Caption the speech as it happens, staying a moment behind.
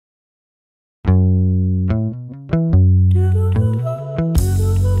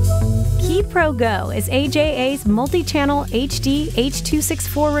KeyPro Go is AJA's multi-channel HD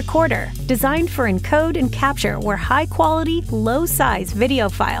H.264 recorder designed for encode and capture where high-quality, low-size video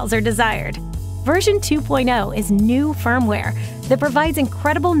files are desired. Version 2.0 is new firmware that provides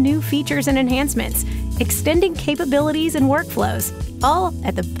incredible new features and enhancements, extending capabilities and workflows, all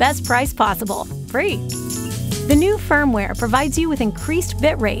at the best price possible, free. The new firmware provides you with increased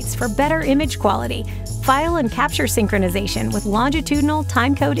bit rates for better image quality, file and capture synchronization with longitudinal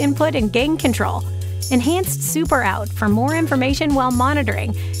timecode input and gain control, enhanced super out for more information while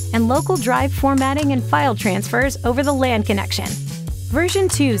monitoring, and local drive formatting and file transfers over the LAN connection. Version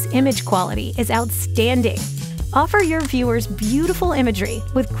 2's image quality is outstanding. Offer your viewers beautiful imagery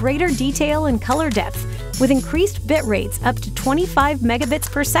with greater detail and color depth, with increased bit rates up to 25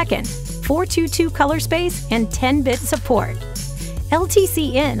 megabits per second, 422 color space, and 10-bit support.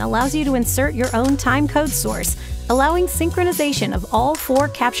 LTC-In allows you to insert your own timecode source, allowing synchronization of all 4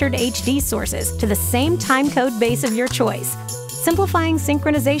 captured HD sources to the same timecode base of your choice, simplifying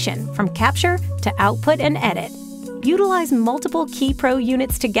synchronization from capture to output and edit. Utilize multiple KeyPro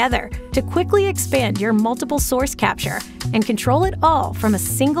units together to quickly expand your multiple source capture and control it all from a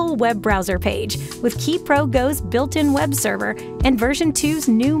single web browser page with KeyPro Go's built-in web server and version 2's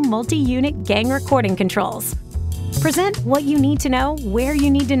new multi-unit gang recording controls. Present what you need to know where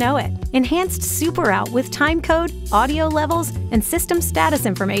you need to know it. Enhanced super out with timecode, audio levels, and system status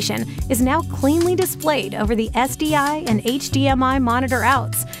information is now cleanly displayed over the SDI and HDMI monitor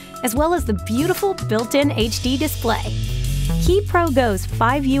outs, as well as the beautiful built-in HD display. KeyPro Go's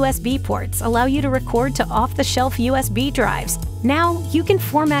 5 USB ports allow you to record to off-the-shelf USB drives. Now you can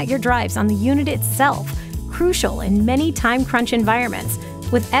format your drives on the unit itself, crucial in many time crunch environments,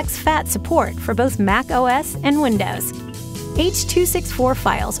 with exFAT support for both Mac OS and Windows. H.264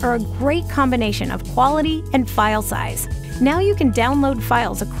 files are a great combination of quality and file size. Now you can download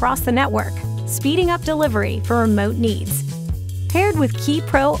files across the network, speeding up delivery for remote needs. Paired with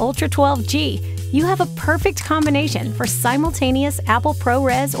KeyPro Ultra 12G, you have a perfect combination for simultaneous Apple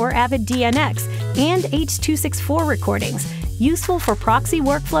ProRes or Avid DNX and H.264 recordings, useful for proxy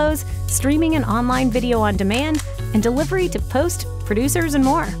workflows, streaming and online video on demand, and delivery to post, producers, and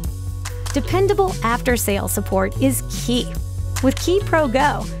more. Dependable after-sales support is key. With KeyPro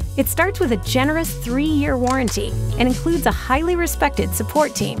Go, it starts with a generous 3-year warranty and includes a highly respected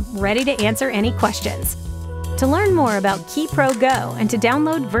support team ready to answer any questions. To learn more about KeyPro Go and to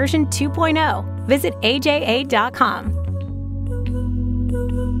download version 2.0, visit aja.com.